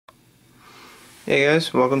Hey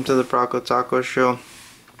guys, welcome to the Prokotaco show.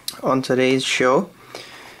 On today's show,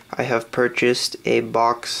 I have purchased a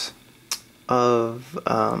box of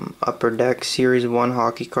Upper Deck Series 1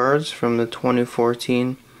 hockey cards from the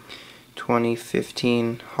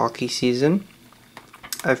 2014-2015 hockey season.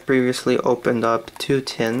 I've previously opened up 2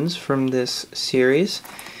 tins from this series,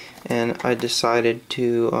 and I decided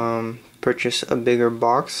to purchase a bigger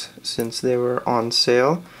box since they were on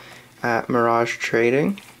sale at Miraj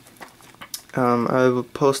Trading. I will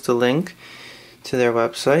post a link to their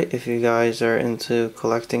website if you guys are into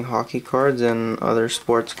collecting hockey cards and other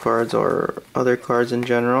sports cards or other cards in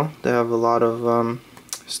general. They have a lot of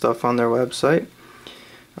stuff on their website.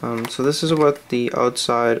 So this is what the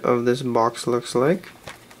outside of this box looks like.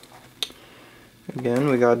 Again,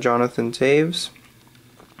 we got Jonathan Toews,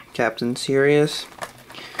 Captain Sirius.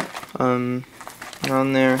 On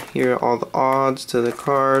there, here are all the odds to the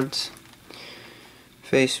cards.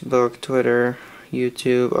 Facebook, Twitter,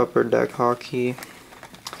 YouTube, Upper Deck Hockey,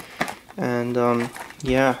 and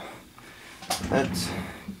yeah, let's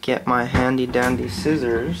get my handy dandy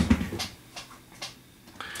scissors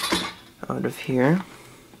out of here,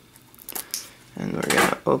 and we're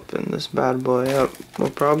gonna open this bad boy up. We'll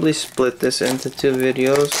probably split this into 2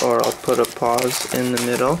 videos, or I'll put a pause in the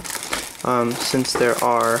middle, since there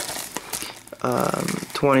are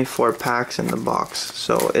 24 packs in the box,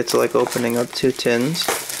 so it's like opening up 2 tins,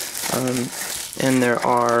 and there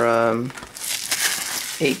are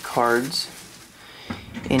 8 cards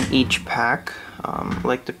in each pack,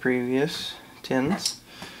 like the previous tins.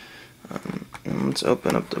 And let's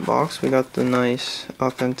open up the box. We got the nice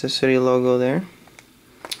authenticity logo there.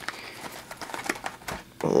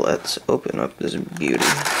 Let's open up this beauty.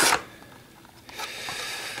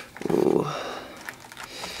 Ooh.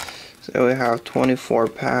 So we have 24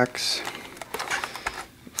 packs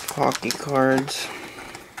of hockey cards.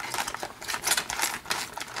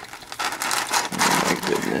 Oh my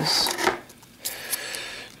goodness.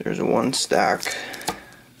 There's 1 stack.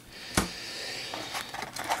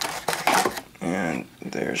 And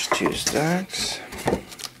there's 2 stacks.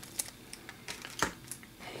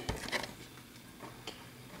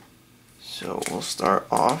 So we'll start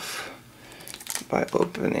off by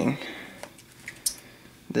opening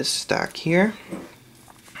this stack here,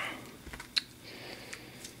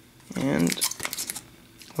 and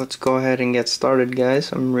let's go ahead and get started,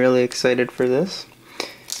 guys. I'm really excited for this,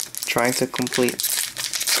 trying to complete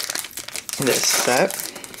this set.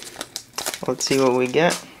 Let's see what we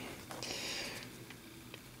get.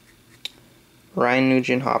 Ryan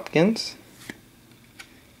Nugent-Hopkins,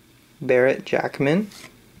 Barrett Jackman,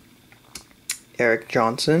 Eric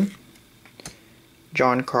Johnson,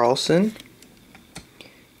 John Carlson,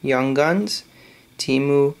 Young Guns,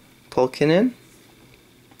 Teemu Pulkkinen,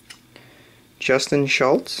 Justin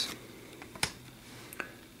Schultz,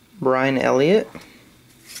 Brian Elliott,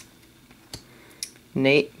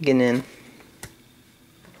 Nate Ginnin.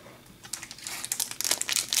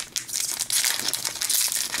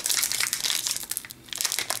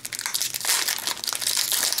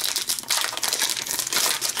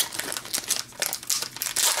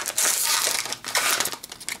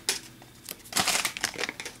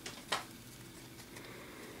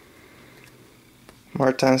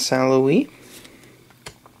 Martin St. Louis,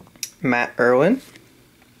 Matt Irwin,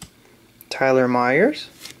 Tyler Myers,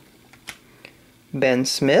 Ben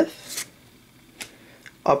Smith,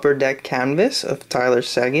 Upper Deck Canvas of Tyler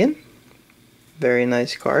Seguin, very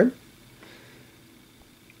nice card,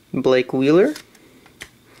 Blake Wheeler,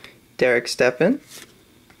 Derek Stepan,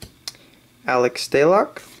 Alex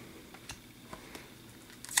Stalock,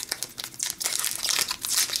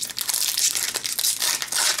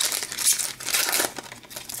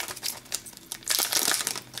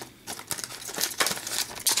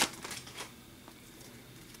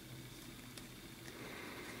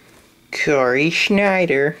 Corey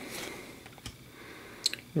Schneider,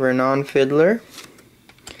 Renan Fiddler,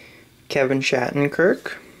 Kevin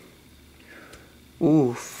Shattenkirk,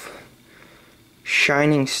 oof,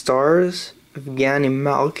 Shining Stars of Evgeny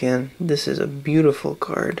Malkin. This is a beautiful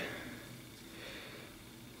card.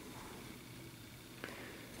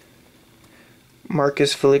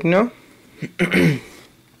 Marcus Foligno,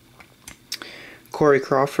 Corey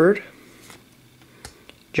Crawford,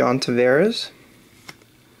 John Tavares,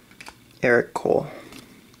 Eric Cole.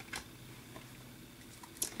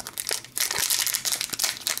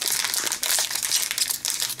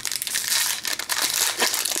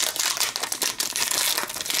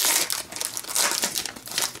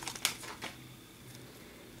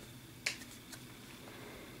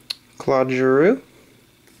 Claude Giroux,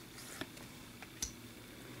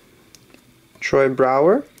 Troy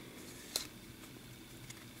Brouwer,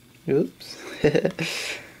 Oops.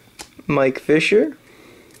 Mike Fisher.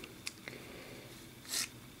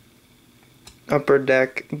 Upper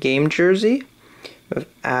Deck game jersey of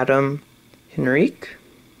Adam Henrique.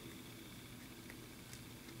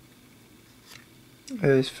 I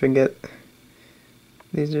always forget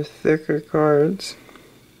these are thicker cards.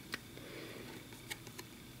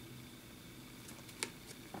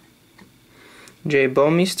 Jay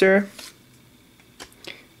Bouwmeester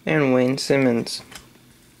and Wayne Simmons.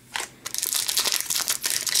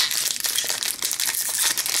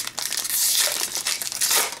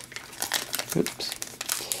 Oops.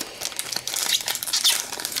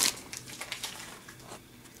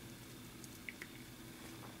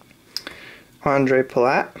 Andre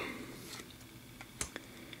Palat,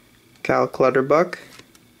 Cal Clutterbuck,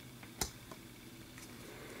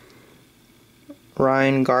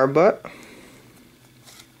 Ryan Garbutt,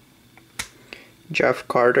 Jeff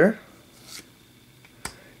Carter,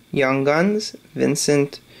 Young Guns,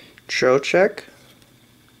 Vincent Trocheck,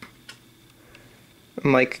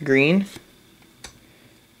 Mike Green,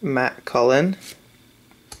 Matt Cullen,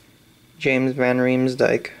 James Van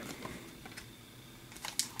Riemsdyk.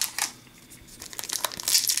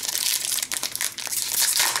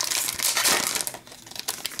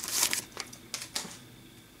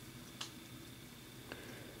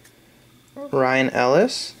 Ryan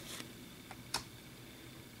Ellis,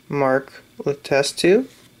 Mark Letestu,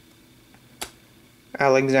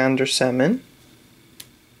 Alexander Semin.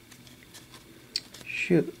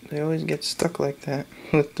 Shoot, they always get stuck like that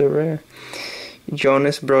with the rare.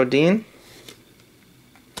 Jonas Brodin,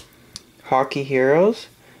 Hockey Heroes,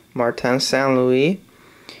 Martin St. Louis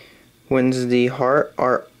wins the Hart,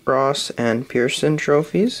 Art Ross, and Pearson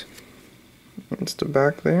trophies. That's the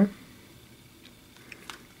back there.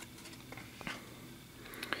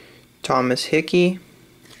 Thomas Hickey,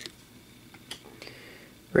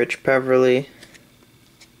 Rich Peverly,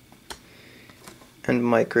 and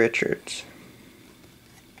Mike Richards.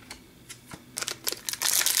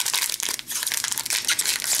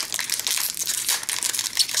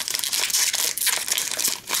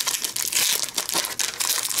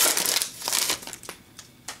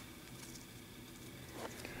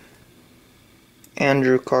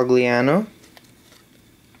 Andrew Cogliano,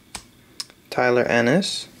 Tyler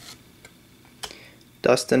Ennis,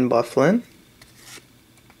 Dustin Byfuglien,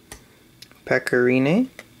 Pecorine,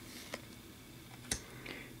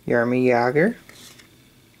 Jaromir Jagr,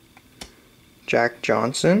 Jack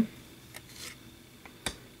Johnson,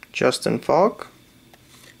 Justin Falk,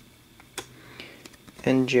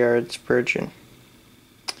 and Jared Spurgeon.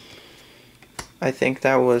 I think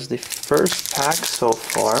that was the first pack so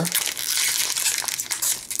far.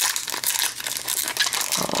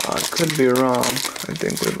 I could be wrong. I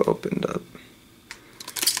think we've opened up.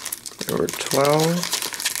 There were 12.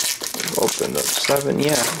 We've opened up 7.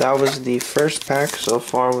 Yeah, that was the first pack so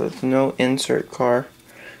far with no insert card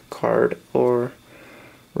or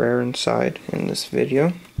rare inside in this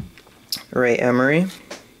video. Ray Emery,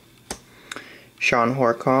 Sean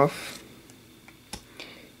Horkoff,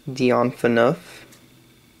 Dion Phaneuf,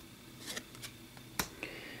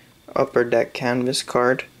 Upper Deck canvas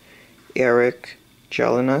card, Eric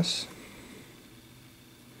Jelinas,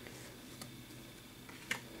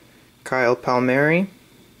 Kyle Palmieri,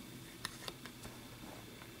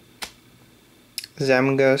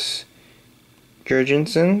 Zemgus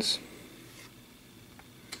Jurgensens,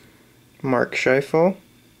 Mark Scheifele,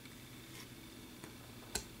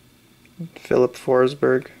 Philip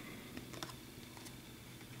Forsberg,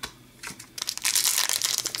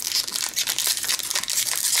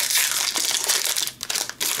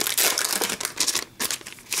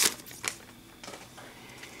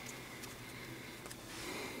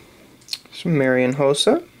 Marian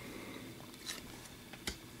Hossa,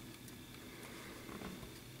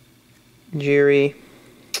 Jiri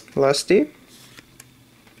Lusty,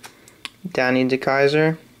 Danny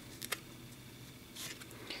DeKaiser,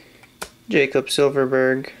 Jacob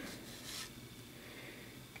Silverberg,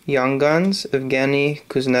 Young Guns, Evgeny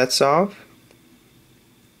Kuznetsov,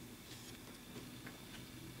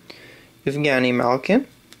 Evgeny Malkin,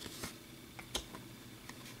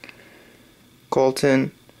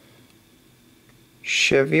 Colton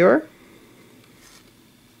Chevier,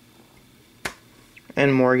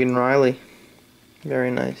 and Morgan Riley.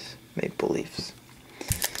 Very nice. Maple Leafs.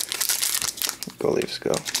 Go Leafs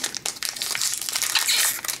go.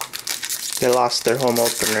 They lost their home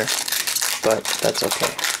opener, but that's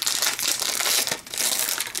okay.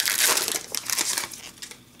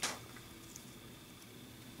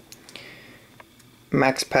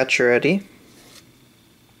 Max Pacioretty,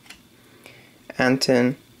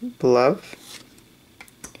 Anton Blov,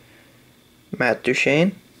 Matt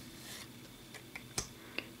Duchene,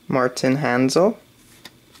 Martin Hansel,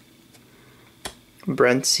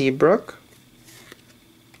 Brent Seabrook,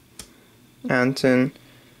 Anton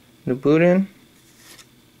Nubudin,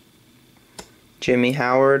 Jimmy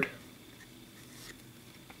Howard,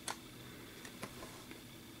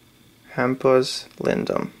 Hampus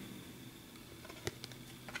Lindum.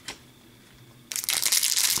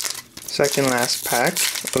 Second last pack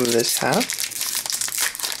of this half.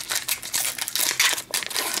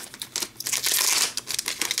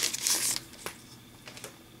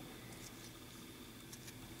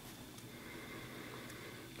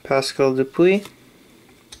 Pascal Dupuis,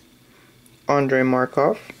 Andrei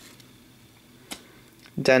Markov,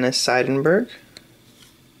 Dennis Seidenberg,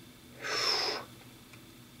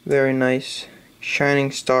 very nice,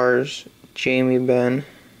 Shining Stars, Jamie Benn,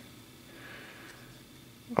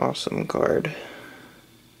 awesome card,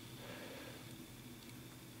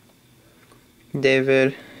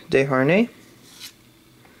 David Desharnais,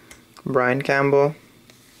 Brian Campbell,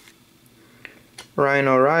 Ryan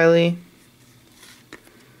O'Reilly,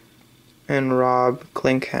 and Rob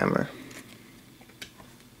Klinkhammer.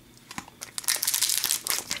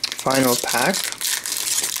 Final pack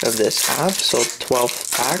of this half, so 12th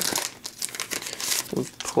pack.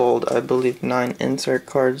 We've pulled, I believe, 9 insert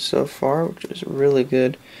cards so far, which is really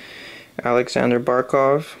good. Alexander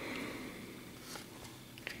Barkov,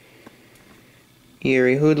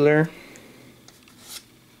 Yuri Hoodler,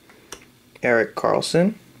 Eric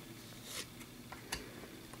Carlson,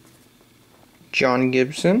 John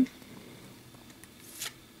Gibson,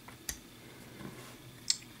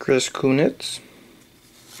 Chris Kunitz,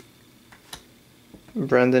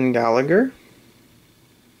 Brendan Gallagher,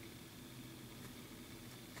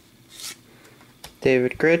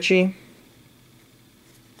 David Krejci,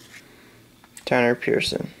 Tanner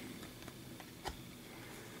Pearson.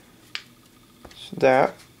 So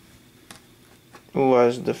that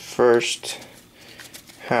was the first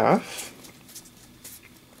half.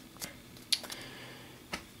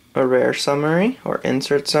 A rare summary or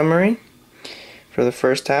insert summary. For the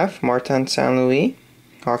first half, Martin St. Louis,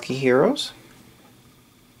 Hockey Heroes.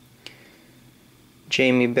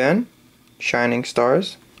 Jamie Benn, Shining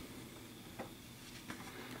Stars.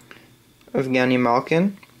 Evgeny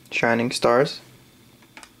Malkin, Shining Stars.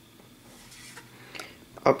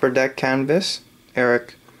 Upper Deck Canvas,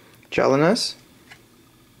 Eric Jelinas.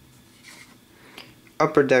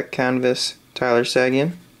 Upper Deck Canvas, Tyler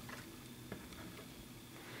Seguin.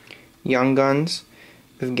 Young Guns,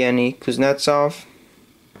 Evgeny Kuznetsov.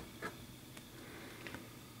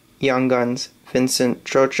 Young Guns, Vincent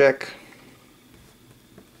Trocheck.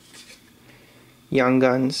 Young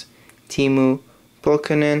Guns, Timu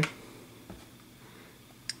Pulkkinen.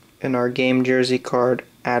 And our game jersey card,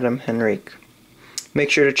 Adam Henrique.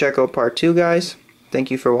 Make sure to check out part 2, guys.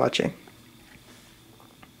 Thank you for watching.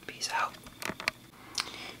 Peace out.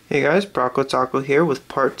 Hey guys, Prokotaco here with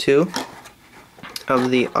part 2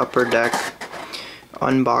 of the Upper Deck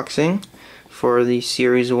unboxing for the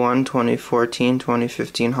Series 1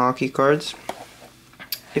 2014-2015 hockey cards.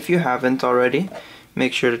 If you haven't already,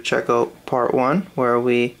 make sure to check out part 1 where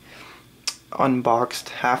we unboxed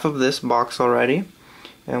half of this box already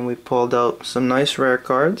and we pulled out some nice rare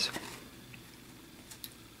cards.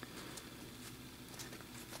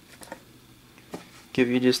 Give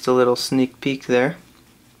you just a little sneak peek there.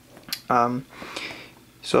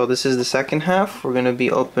 So this is the second half. We're going to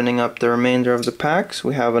be opening up the remainder of the packs.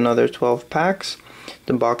 We have another 12 packs.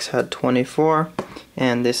 The box had 24,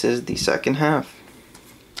 and this is the second half.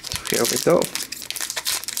 So here we go.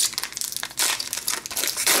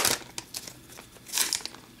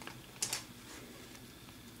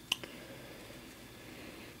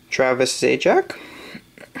 Travis Zajac,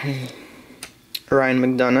 Ryan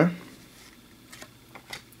McDonough,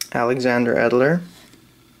 Alexander Edler,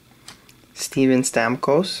 Steven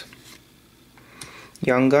Stamkos,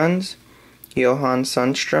 Young Guns, Johan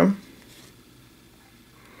Sundstrom,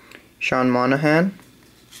 Sean Monahan,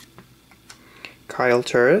 Kyle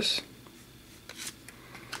Turris,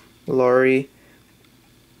 Laurie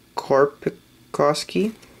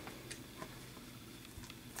Korpikoski,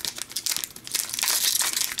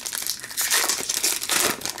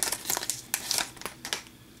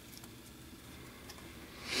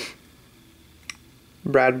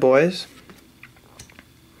 Brad Boys,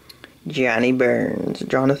 Gianni Burns,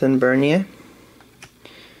 Jonathan Bernier,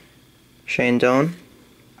 Shane Doan,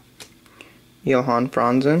 Johan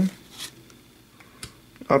Franzen,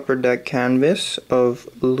 Upper Deck Canvas of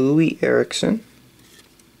Louis Eriksson,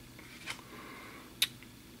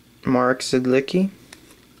 Mark Zidlicki,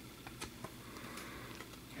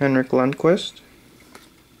 Henrik Lundqvist,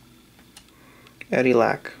 Eddie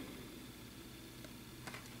Lack.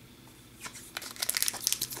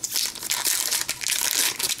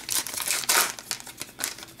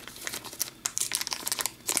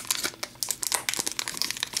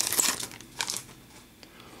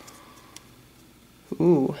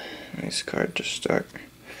 Ooh, nice card to start.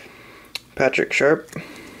 Patrick Sharp,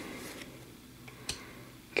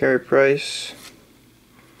 Carey Price,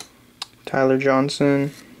 Tyler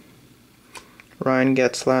Johnson, Ryan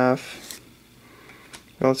Getzlaff,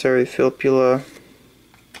 Valtteri Filppula,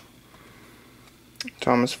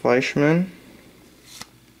 Thomas Fleischman,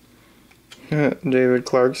 David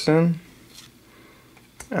Clarkson,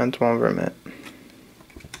 Antoine Vermette.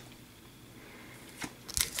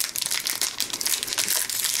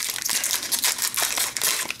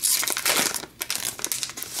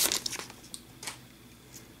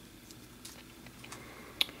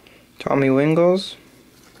 Tommy Wingles,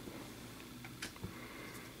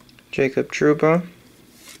 Jacob Trouba,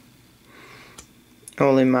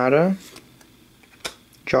 Oli Mata,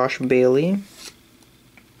 Josh Bailey,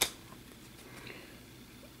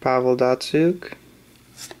 Pavel Datsyuk,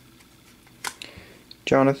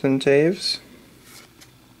 Jonathan Taves,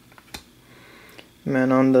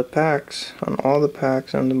 man on the packs, on all the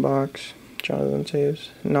packs on the box, Jonathan Taves,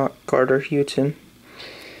 not Carter Hutton,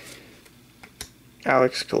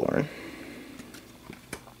 Alex Killorn.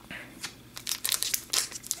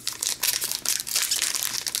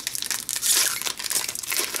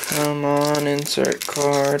 Come on, insert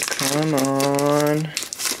card, come on.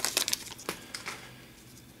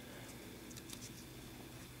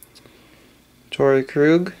 Torrey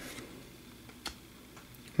Krug,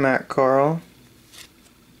 Matt Carl,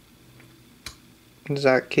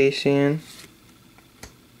 Zach Kasian,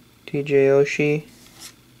 TJ Oshie,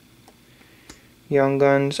 Young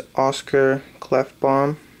Guns, Oscar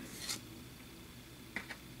Clefbaum,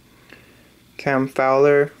 Cam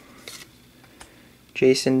Fowler,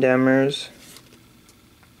 Jason Demers,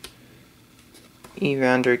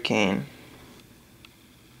 Evander Kane.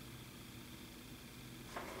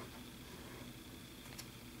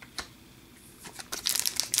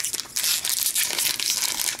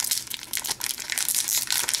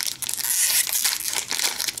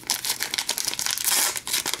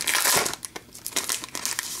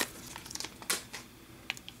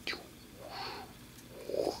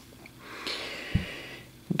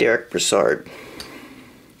 Derek Brassard,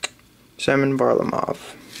 Simon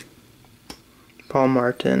Varlamov, Paul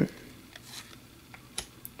Martin,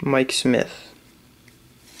 Mike Smith,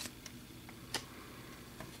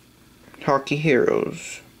 Hockey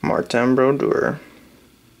Heroes, Martin Brodeur,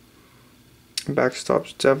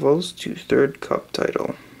 Backstops Devils to third cup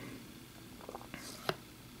title,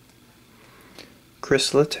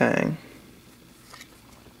 Chris Letang,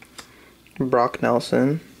 Brock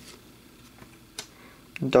Nelson,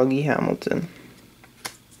 Dougie Hamilton,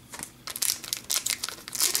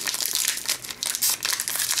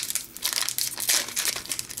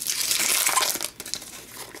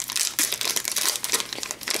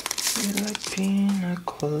 Pina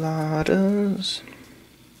coladas.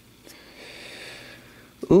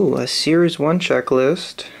 Ooh, a Series 1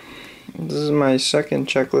 checklist. This is my second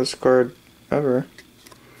checklist card ever.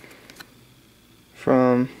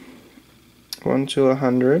 From 1 to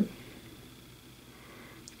 100.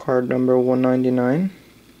 Card number 199.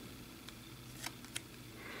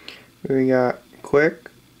 We got Quick,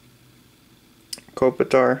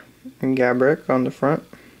 Kopitar, and Gabrick on the front.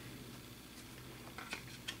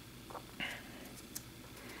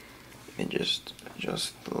 Let me just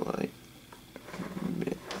adjust the light a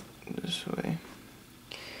bit this way.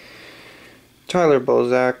 Tyler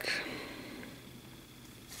Bozak,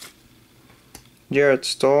 Jarrett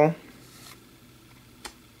Stoll,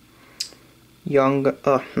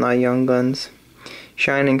 not Young Guns,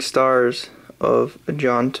 Shining Stars of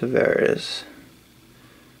John Tavares.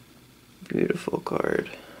 Beautiful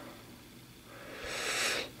card.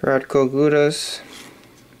 Radko Gudas,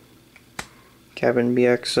 Kevin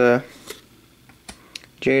Bieksa,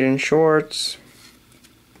 Jaden Schwartz,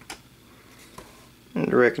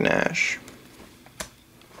 and Rick Nash.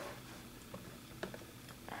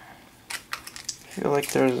 I feel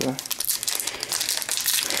like there's a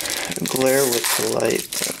glare with the light,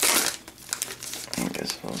 but I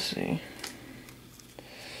guess we'll see.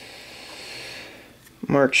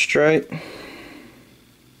 Mark Streit,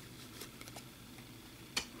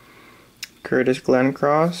 Curtis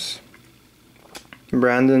Glencross,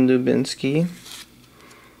 Brandon Dubinsky,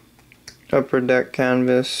 Upper Deck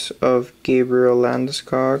Canvas of Gabriel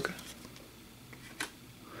Landeskog,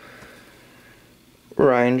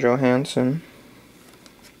 Ryan Johansson,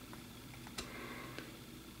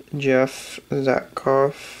 Jeff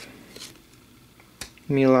Zatkoff,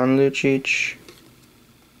 Milan Lucic,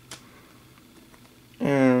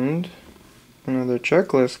 and another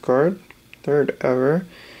checklist card, third ever,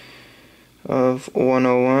 of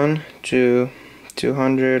 101 to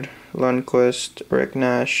 200, Lundqvist, Rick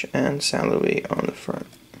Nash, and San Luis on the front.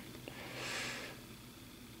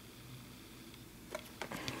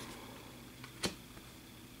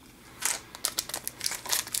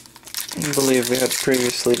 I believe we had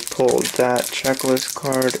previously pulled that checklist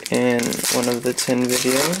card in one of the tin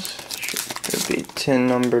videos. Should be tin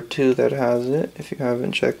number 2 that has it, if you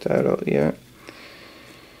haven't checked that out yet.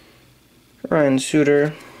 Ryan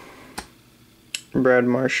Suter, Brad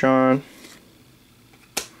Marchand,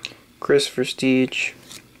 Chris Versteeg,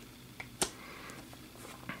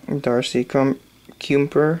 Darcy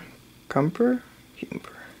Kumper,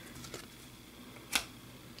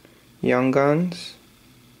 Young Guns,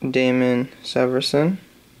 Damon Severson,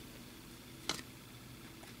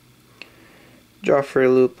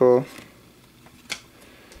 Joffrey Lupo,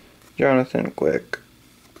 Jonathan Quick,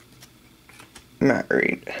 Matt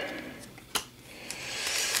Reed.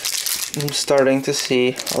 I'm starting to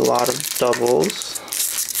see a lot of doubles,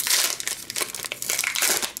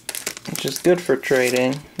 which is good for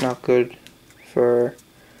trading, not good for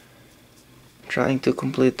trying to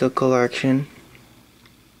complete the collection.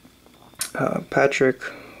 Patrick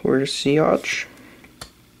Wursiach,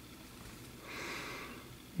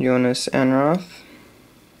 Jonas Enroth,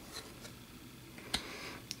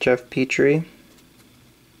 Jeff Petrie,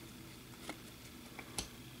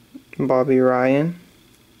 Bobby Ryan,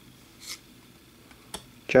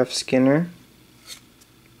 Jeff Skinner,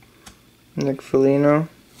 Nick Foligno,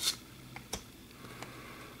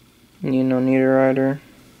 Nino Niederreiter,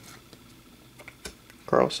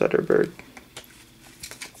 Carl Sederberg.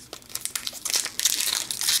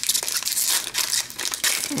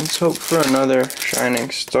 Let's hope for another shining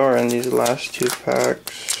star in these last 2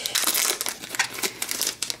 packs.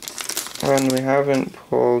 And we haven't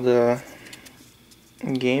pulled a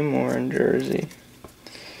game worn jersey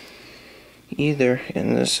either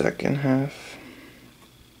in the second half.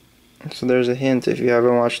 So there's a hint, if you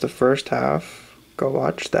haven't watched the first half, go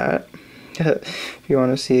watch that. If you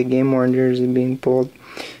want to see a game worn jersey being pulled.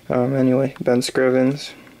 Anyway, Ben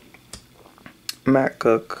Scrivens, Matt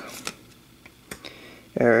Cook,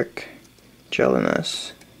 Eric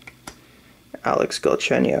Jelinas, Alex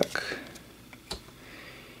Galchenyuk,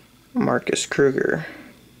 Marcus Kruger,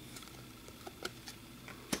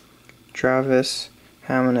 Travis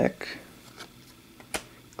Hamonic,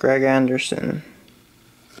 Greg Anderson,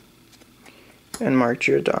 and Mark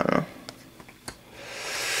Giordano.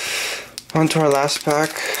 On to our last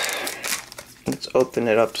pack. Let's open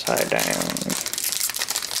it upside down,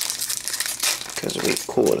 because we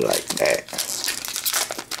cool like that.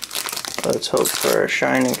 Let's hope for a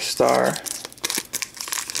shining star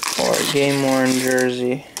or a game-worn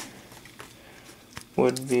jersey.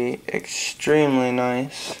 Would be extremely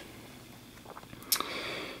nice.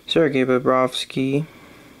 Sergei Bobrovsky,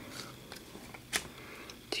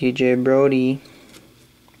 TJ Brody,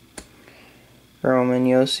 Roman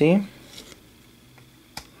Josi,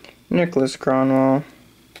 Nicholas Cronwall,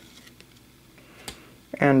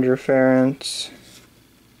 Andrew Ferentz,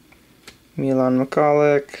 Milan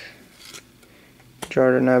McCulloch,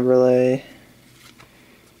 Jordan Eberle,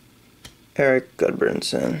 Eric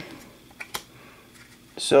Goodbranson.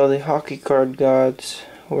 So the hockey card gods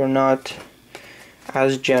were not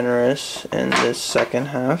as generous in this second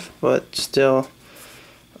half, but still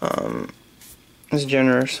as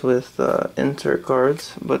generous with insert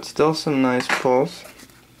cards, but still some nice pulls.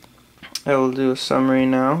 I will do a summary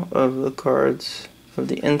now of the cards, of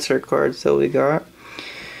the insert cards that we got.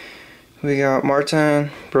 We got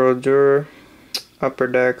Martin Brodeur, Upper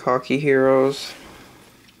Deck Hockey Heroes,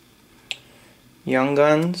 Young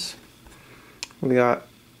Guns. We got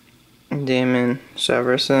Damon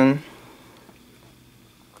Severson,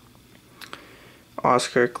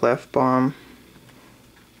 Oscar Klefbom,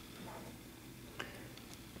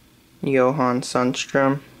 Johan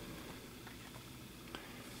Sundstrom.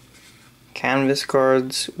 Canvas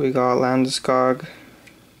cards, we got Landeskog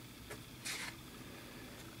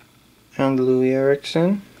and Louis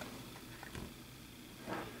Eriksson.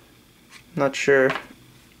 Not sure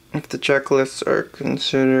if the checklists are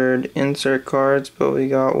considered insert cards, but we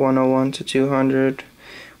got 101 to 200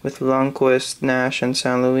 with Lundqvist, Nash, and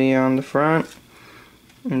San Luis on the front.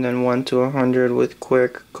 And then 1 to 100 with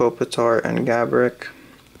Quick, Kopitar, and Gabrick.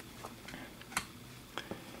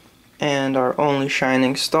 And our only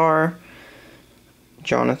shining star,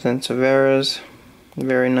 Jonathan Tavares.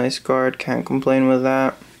 Very nice card, can't complain with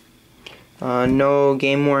that. No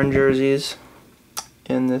game worn jerseys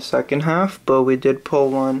in the second half, but we did pull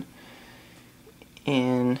one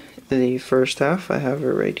in the first half. I have it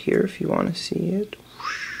right here if you want to see it.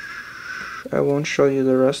 I won't show you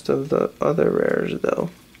the rest of the other rares though.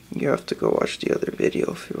 You have to go watch the other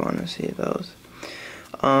video if you want to see those.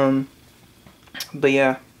 But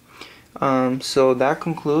yeah, so that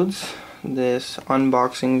concludes this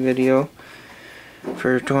unboxing video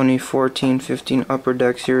for 2014-15 Upper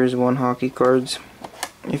Deck Series 1 hockey cards.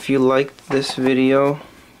 If you liked this video,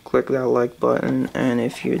 click that like button, and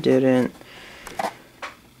if you didn't,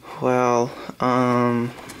 well,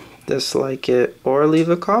 dislike it or leave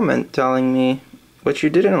a comment telling me what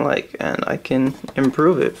you didn't like, and I can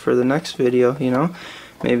improve it for the next video, you know.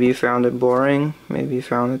 Maybe you found it boring, maybe you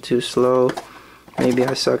found it too slow, maybe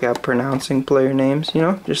I suck at pronouncing player names, you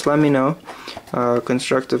know, just let me know.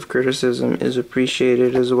 Constructive criticism is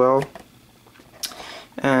appreciated as well.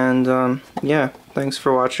 And yeah, thanks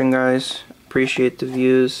for watching, guys. Appreciate the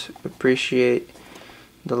views, appreciate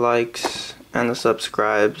the likes and the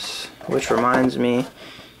subscribes, which reminds me,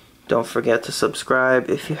 don't forget to subscribe.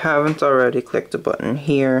 If you haven't already, click the button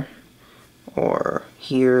here, or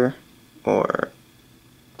here, or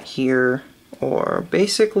here, or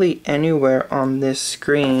basically anywhere on this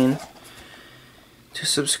screen to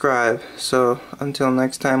subscribe. So until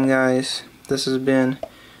next time, guys, this has been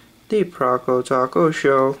the Prokotaco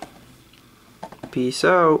Show. Peace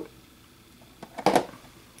out.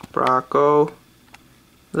 Proco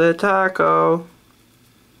the taco.